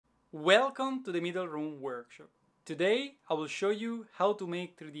Welcome to the Middle Room Workshop. Today I will show you how to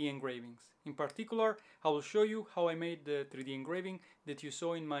make 3D engravings. In particular, I will show you how I made the 3D engraving that you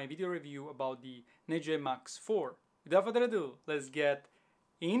saw in my video review about the NEJE Max 4. Without further ado, let's get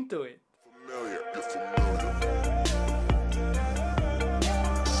into it.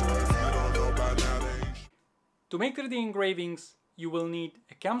 To make 3D engravings, you will need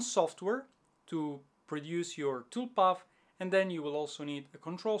a CAM software to produce your toolpath, and then you will also need a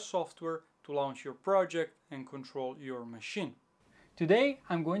control software to launch your project and control your machine. Today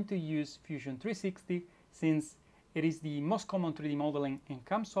I'm going to use Fusion 360 since it is the most common 3D modeling and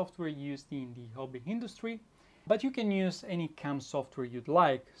CAM software used in the hobby industry, but you can use any CAM software you'd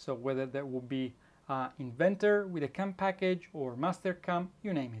like, so whether that will be Inventor with a CAM package or Mastercam,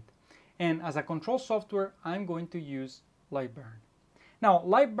 you name it. And as a control software, I'm going to use LightBurn. Now,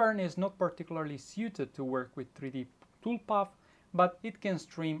 LightBurn is not particularly suited to work with 3D toolpath, but it can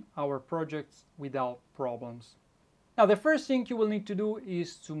stream our projects without problems. Now, the first thing you will need to do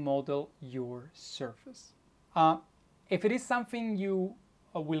is to model your surface. If it is something you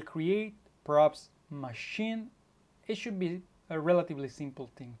will create, perhaps machine, it should be a relatively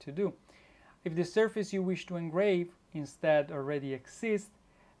simple thing to do. If the surface you wish to engrave instead already exists,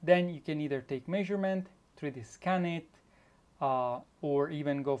 then you can either take measurement, 3D scan it, or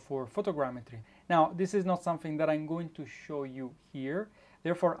even go for photogrammetry. Now, this is not something that I'm going to show you here.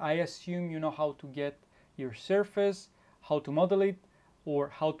 Therefore, I assume you know how to get your surface, how to model it, or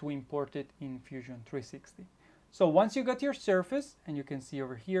how to import it in Fusion 360. So once you got your surface, and you can see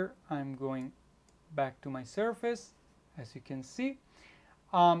over here, I'm going back to my surface, as you can see.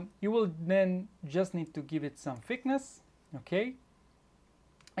 You will then just need to give it some thickness, okay?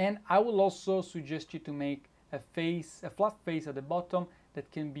 And I will also suggest you to make a flat face at the bottom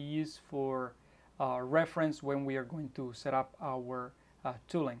that can be used for reference when we are going to set up our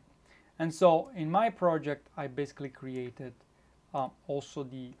tooling. And so in my project, I basically created also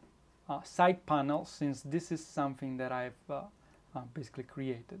the side panel, since this is something that I've basically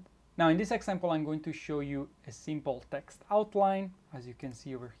created. Now in this example, I'm going to show you a simple text outline, as you can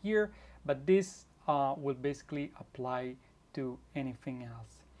see over here, but this will basically apply to anything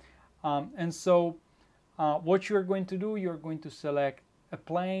else. And so what you're going to do, you're going to select a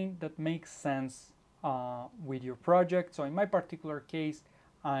plane that makes sense with your project. So in my particular case,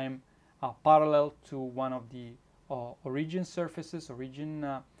 I'm parallel to one of the origin surfaces,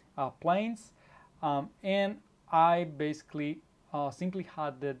 planes, and I basically simply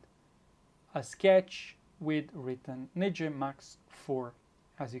added a sketch with written NEJE Max 4,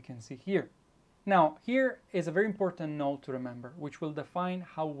 as you can see here. Now, here is a very important note to remember, which will define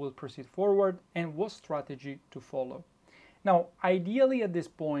how we'll proceed forward and what strategy to follow. Now, ideally at this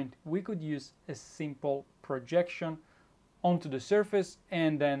point, we could use a simple projection onto the surface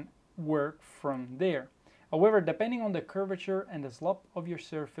and then work from there. However, depending on the curvature and the slope of your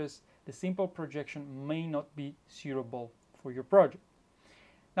surface, the simple projection may not be suitable for your project.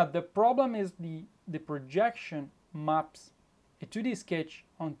 Now, the problem is the projection maps a 2D sketch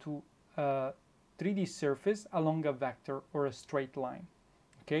onto a 3D surface along a vector or a straight line,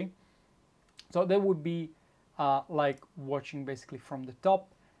 okay? So that would be like watching basically from the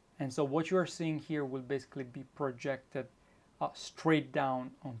top, and so what you are seeing here will basically be projected straight down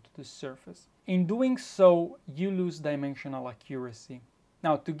onto the surface. In doing so, you lose dimensional accuracy.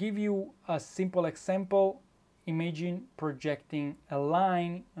 Now, to give you a simple example, imagine projecting a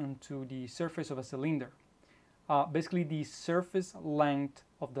line onto the surface of a cylinder. Basically, the surface length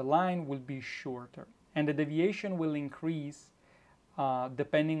of the line will be shorter, and the deviation will increase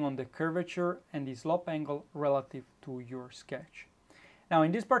depending on the curvature and the slope angle relative to your sketch. Now,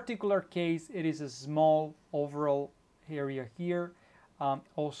 in this particular case, it is a small overall area here.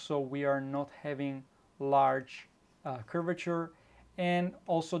 Also, we are not having large curvature, and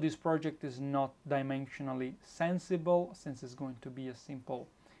also this project is not dimensionally sensible, since it's going to be a simple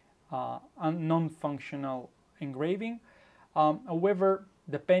non-functional engraving. However,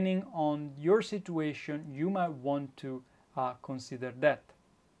 depending on your situation, you might want to consider that.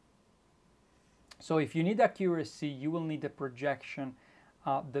 So if you need accuracy, you will need a projection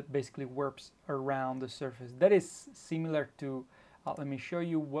that basically warps around the surface. That is similar to, let me show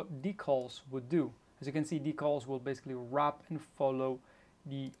you what decals would do. As you can see, decals will basically wrap and follow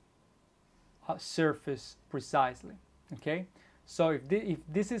the surface precisely, okay? So if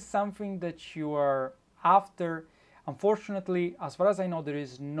this is something that you are after, unfortunately, as far as I know, there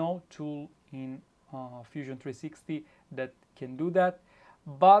is no tool in Fusion 360 that can do that,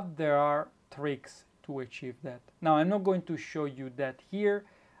 but there are tricks to achieve that. Now, I'm not going to show you that here.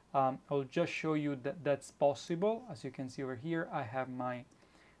 I'll just show you that that's possible. As you can see over here, I have my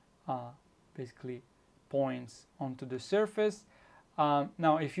basically points onto the surface.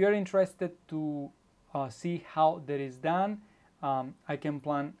 Now, if you're interested to see how that is done, I can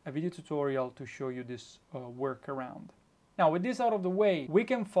plan a video tutorial to show you this workaround. Now, with this out of the way, we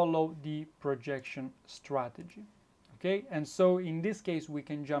can follow the projection strategy. Okay, and so in this case, we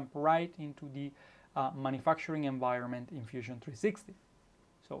can jump right into the manufacturing environment in Fusion 360.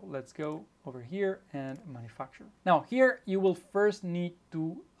 So let's go over here and manufacture. Now here you will first need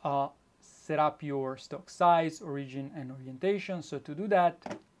to set up your stock size, origin, and orientation. So to do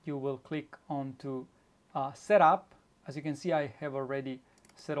that, you will click onto setup. As you can see, I have already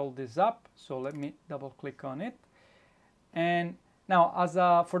set all this up. So let me double click on it. And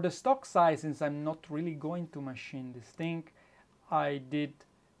now for the stock size, since I'm not really going to machine this thing, I did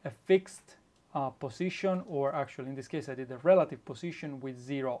a fixed position, or actually in this case I did a relative position with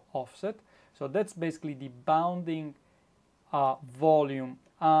 0 offset. So that's basically the bounding volume.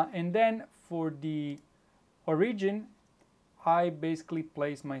 And then for the origin, I basically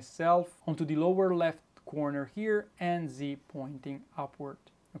place myself onto the lower left corner here and Z pointing upward.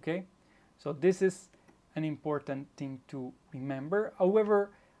 Okay, so this is an important thing to remember. However,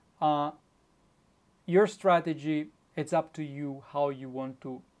 your strategy, it's up to you how you want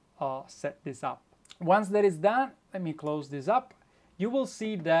to set this up. Once that is done, let me close this up. You will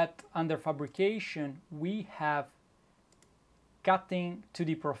see that under fabrication we have cutting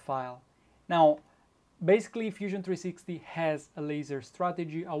 2D profile. Now basically Fusion 360 has a laser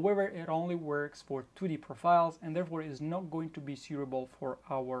strategy, however it only works for 2D profiles and therefore is not going to be suitable for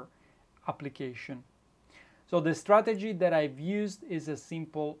our application. So the strategy that I've used is a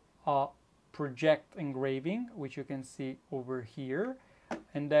simple project engraving, which you can see over here,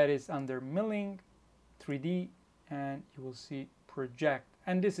 and that is under milling, 3D, and you will see project,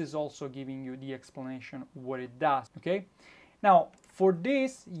 and this is also giving you the explanation what it does. Okay, now for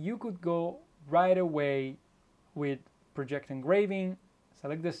this you could go right away with project engraving,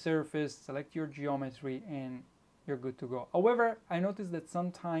 select the surface, select your geometry, and you're good to go. However, I noticed that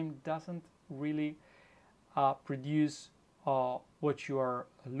sometimes doesn't really produce what you are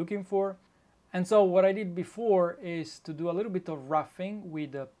looking for. And so what I did before is to do a little bit of roughing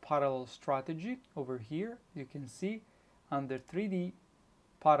with a parallel strategy over here. You can see under 3D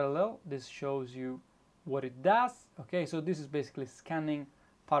parallel, this shows you what it does. Okay, so this is basically scanning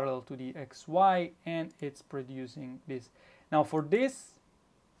parallel to the XY and it's producing this. Now for this,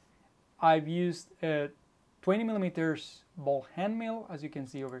 I've used a 20mm ball hand mill, as you can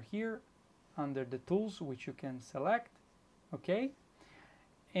see over here under the tools, which you can select. Okay,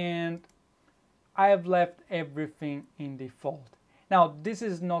 and I have left everything in default. Now this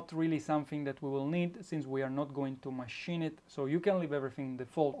is not really something that we will need since we are not going to machine it, so you can leave everything in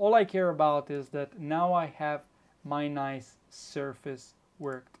default. All I care about is that now I have my nice surface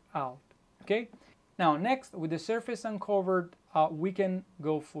worked out. Okay, now next, with the surface uncovered, we can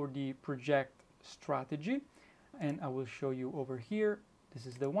go for the project strategy, and I will show you over here. This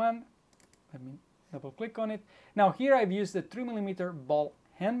is the one. Let me double click on it. Now here I've used a 3mm ball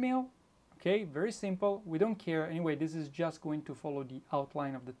hand mill. Okay, very simple. We don't care. Anyway, this is just going to follow the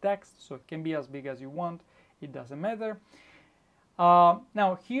outline of the text, so it can be as big as you want. It doesn't matter.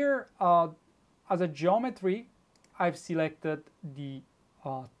 Now here, as a geometry, I've selected the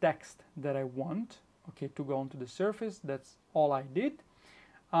text that I want, okay, to go onto the surface. That's all I did.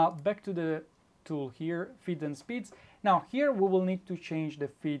 Back to the tool here, feeds and speeds. Now here we will need to change the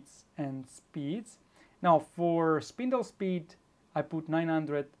feeds and speeds. Now for spindle speed, I put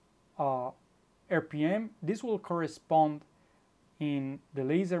 900 RPM. This will correspond in the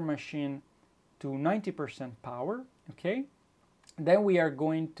laser machine to 90% power. Okay, then we are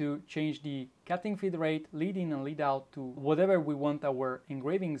going to change the cutting feed rate, lead in and lead out, to whatever we want our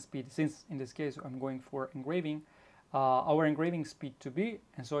engraving speed. Since in this case I'm going for engraving, our engraving speed to be,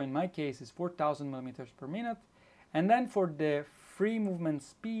 and so in my case is 4000 millimeters per minute. And then for the free movement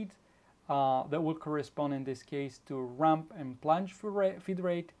speed, that will correspond in this case to ramp and plunge feed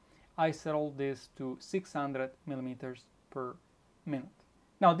rate, I settled this to 600 millimeters per minute.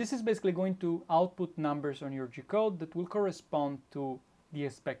 Now this is basically going to output numbers on your G-code that will correspond to the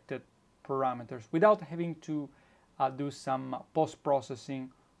expected parameters without having to do some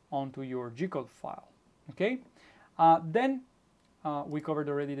post-processing onto your G-code file. Okay, then we covered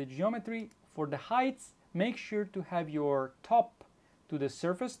already the geometry. For the heights, make sure to have your top to the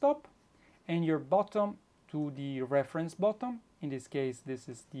surface top and your bottom to the reference bottom. In this case, this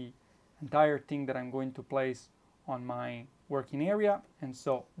is the entire thing that I'm going to place on my working area, and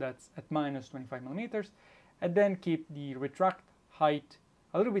so that's at minus 25 millimeters. And then keep the retract height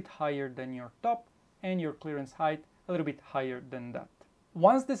a little bit higher than your top and your clearance height a little bit higher than that.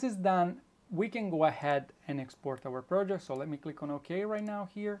 once this is done, we can go ahead and export our project. So let me click on OK right now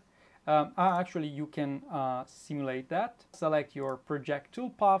here. Actually, you can simulate that. Select your project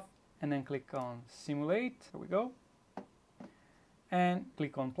toolpath and then click on Simulate. There we go. And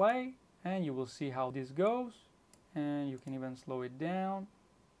click on Play, and you will see how this goes. And you can even slow it down.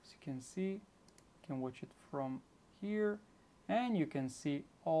 As you can see, you can watch it from here, and you can see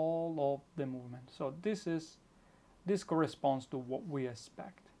all of the movement. So this corresponds to what we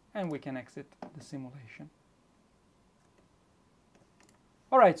expect, and we can exit the simulation.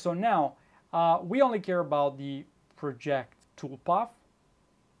 All right, so now we only care about the project toolpath,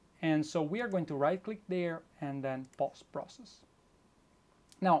 and so we are going to right click there and then post process.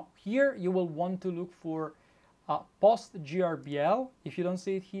 Now here you will want to look for post GRBL. If you don't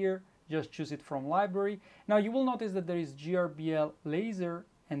see it here, just choose it from library. Now you will notice that there is GRBL laser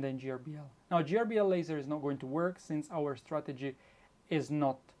and then GRBL. Now GRBL laser is not going to work since our strategy is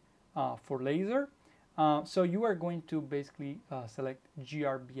not for laser. So you are going to basically select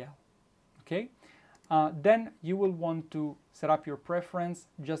GRBL. Okay. Then you will want to set up your preference.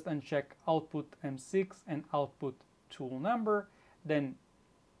 Just uncheck output M6 and output tool number. Then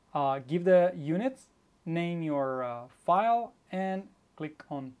give the units, name your file, and click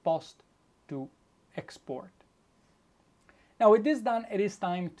on post to export. Now with this done, it is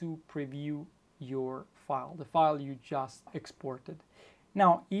time to preview your file, the file you just exported.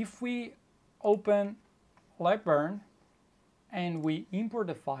 Now if we open LightBurn and we import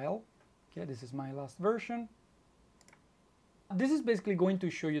the file, okay, this is my last version. This is basically going to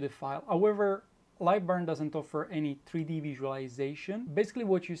show you the file. However, LightBurn doesn't offer any 3D visualization. Basically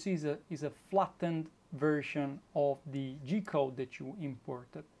what you see is a flattened version of the G-code that you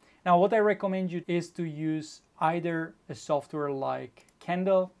imported. Now what I recommend you is to use either a software like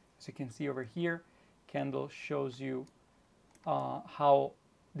Candle. As you can see over here, Candle shows you how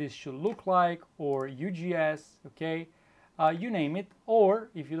this should look like, or UGS, okay, you name it. Or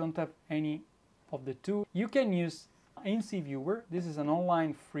if you don't have any of the two, you can use NC Viewer. This is an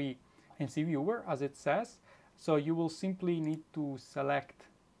online free NC Viewer, as it says. So you will simply need to select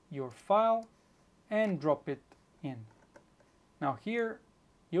your file and drop it in. Now here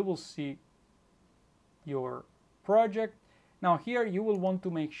you will see your project. Now here you will want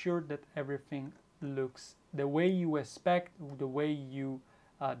to make sure that everything looks the way you expect, the way you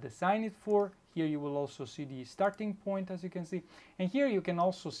design it for. Here you will also see the starting point, as you can see, and here you can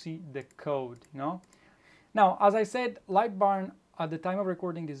also see the code, you know. Now as I said, LightBurn at the time of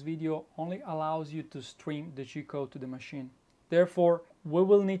recording this video only allows you to stream the G-code to the machine. Therefore, we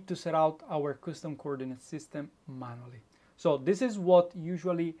will need to set out our custom coordinate system manually. So this is what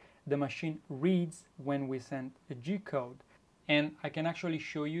usually the machine reads when we send a G-code. And I can actually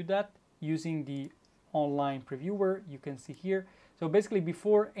show you that using the online previewer. You can see here. So basically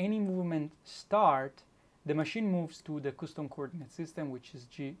before any movement start, the machine moves to the custom coordinate system, which is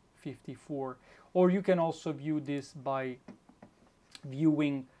G54. Or you can also view this by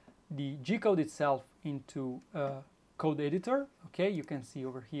viewing the G-code itself into code editor. Okay, you can see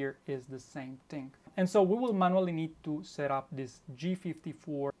over here is the same thing. And so we will manually need to set up this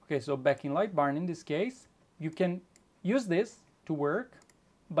G54. Okay, so back in LightBurn in this case, you can use this to work,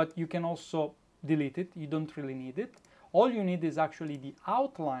 but you can also delete it. You don't really need it. All you need is actually the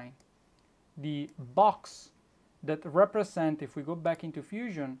outline, the box that represent, if we go back into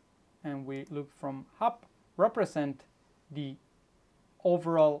Fusion and we look from up, represent the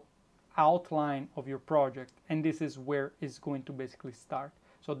overall outline of your project, and this is where it's going to basically start.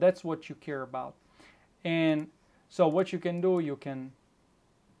 So that's what you care about. And so what you can do, you can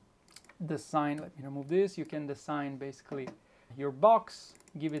design, let me remove this, you can design basically your box,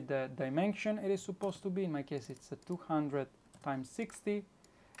 give it the dimension it is supposed to be. In my case it's a 200 × 60,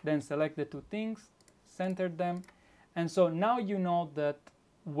 then select the two things, center them, and so now you know that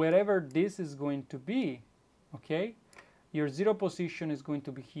wherever this is going to be, okay, your zero position is going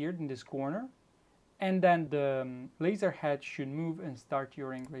to be here in this corner, and then the laser head should move and start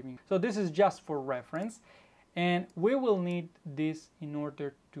your engraving. So this is just for reference, and we will need this in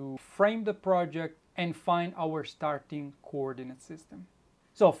order to frame the project and find our starting coordinate system.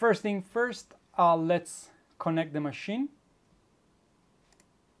 So first thing first, let's connect the machine.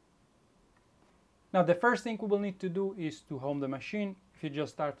 Now the first thing we will need to do is to home the machine. If you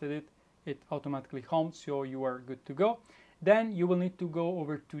just started it, it automatically homes, so you are good to go. Then you will need to go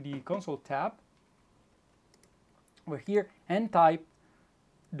over to the console tab over here and type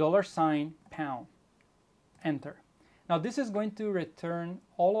 $, enter. Now this is going to return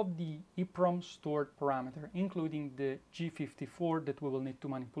all of the EEPROM stored parameter, including the G54 that we will need to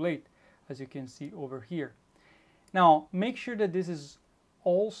manipulate, as you can see over here. Now make sure that this is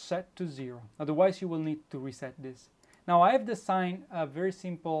all set to 0. Otherwise, you will need to reset this. Now, I have designed a very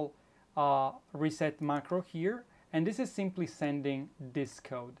simple reset macro here, and this is simply sending this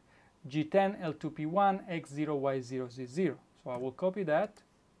code, G10 L2P1 X0Y0Z0. So I will copy that,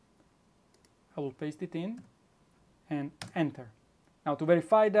 I will paste it in, and enter. Now to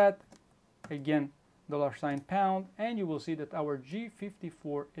verify that, again, $pound, and you will see that our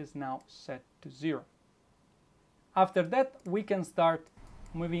G54 is now set to 0. After that, we can start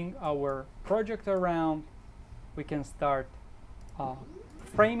moving our project around. We can start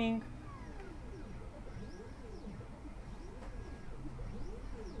framing.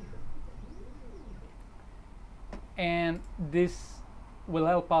 And this will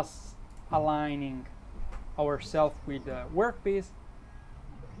help us aligning ourselves with the workpiece.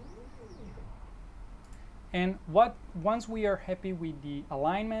 And once we are happy with the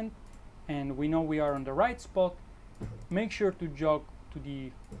alignment and we know we are on the right spot, make sure to jog to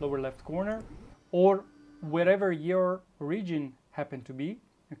the lower left corner or wherever your origin happen to be.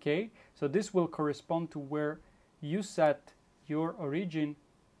 Okay, so this will correspond to where you set your origin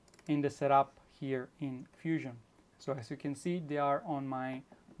in the setup here in Fusion. So as you can see, they are on my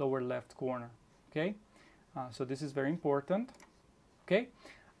lower left corner. Okay, so this is very important. Okay,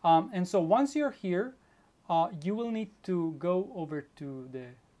 and so once you're here, you will need to go over to the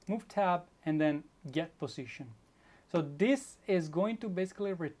Move tab and then Get Position. So this is going to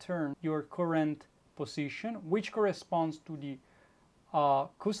basically return your current position, which corresponds to the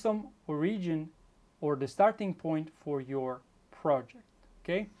custom origin or the starting point for your project.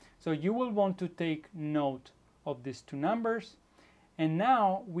 Okay, so you will want to take note of these two numbers. And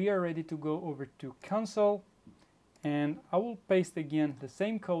now we are ready to go over to console, and I will paste again the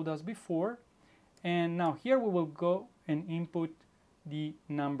same code as before. And now here we will go and input the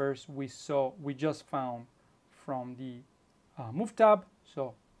numbers we just found from the Move tab.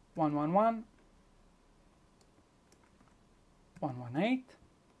 So 111, 118.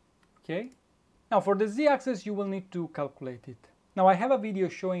 Okay. Now for the z-axis, you will need to calculate it. Now I have a video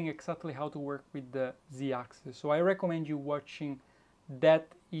showing exactly how to work with the z-axis, so I recommend you watching that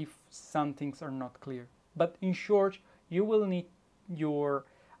if some things are not clear. But in short, you will need your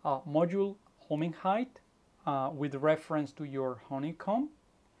module homing height with reference to your honeycomb.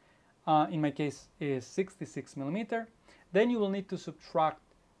 In my case is 66 millimeter. Then you will need to subtract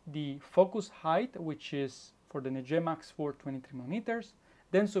the focus height, which is for the NEJE Max 23 millimeters.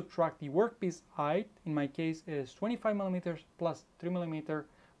 Then subtract the workpiece height, in my case is 25 millimeters plus 3 millimeter,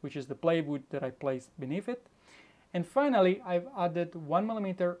 which is the plywood that I placed beneath it. And finally, I've added 1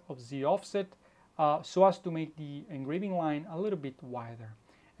 millimeter of Z offset so as to make the engraving line a little bit wider.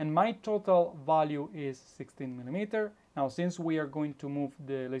 And my total value is 16 millimeter. Now, since we are going to move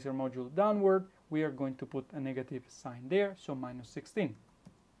the laser module downward, we are going to put a negative sign there, so minus 16.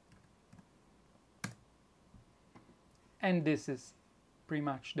 And this is pretty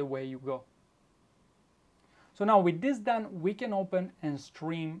much the way you go. So now with this done, we can open and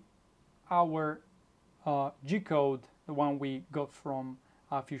stream our G-code, the one we got from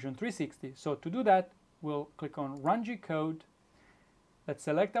Fusion 360. So to do that, we'll click on Run G-code. Let's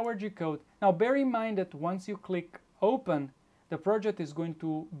select our G-code. Now bear in mind that once you click Open, the project is going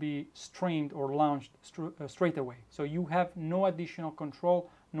to be streamed or launched straight away. So you have no additional control,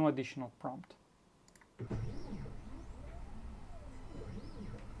 no additional prompt.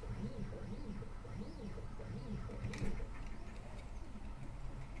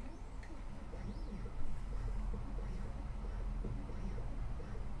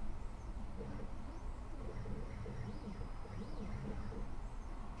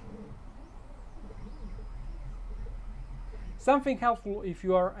 Something helpful if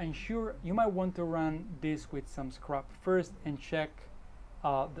you are unsure, you might want to run this with some scrap first and check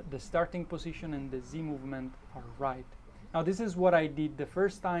the starting position and the Z movement are right. Now this is what I did the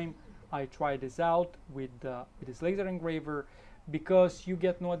first time I tried this out with this laser engraver, because you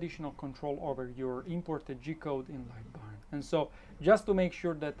get no additional control over your imported G-code in LightBurn. And so just to make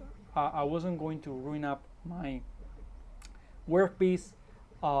sure that I wasn't going to ruin up my workpiece,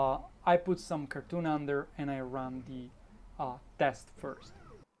 I put some cartoon under and I ran the test first.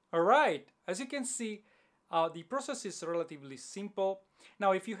 Alright, as you can see, the process is relatively simple.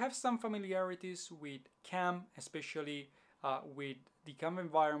 Now if you have some familiarities with CAM, especially with the CAM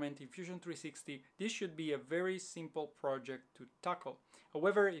environment in Fusion 360, this should be a very simple project to tackle.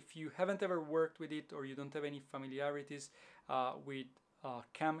 However, if you haven't ever worked with it or you don't have any familiarities with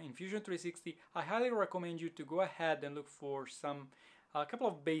CAM in Fusion 360, I highly recommend you to go ahead and look for a couple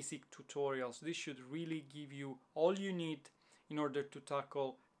of basic tutorials. This should really give you all you need in order to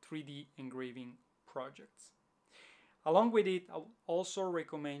tackle 3D engraving projects. Along with it, I would also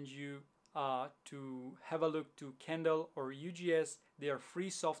recommend you to have a look to Candle or UGS. They are free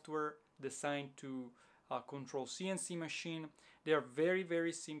software designed to control CNC machine. They are very,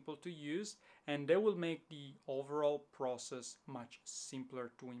 very simple to use, and they will make the overall process much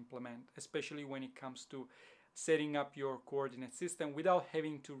simpler to implement, especially when it comes to setting up your coordinate system without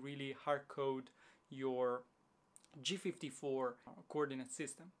having to really hard code your G54 coordinate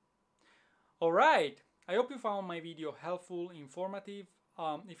system. All right, I hope you found my video helpful, informative.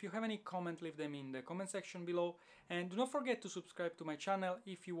 If you have any comment, leave them in the comment section below, and do not forget to subscribe to my channel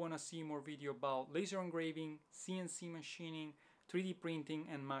if you want to see more video about laser engraving, CNC machining, 3D printing,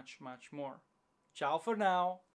 and much more. Ciao for now!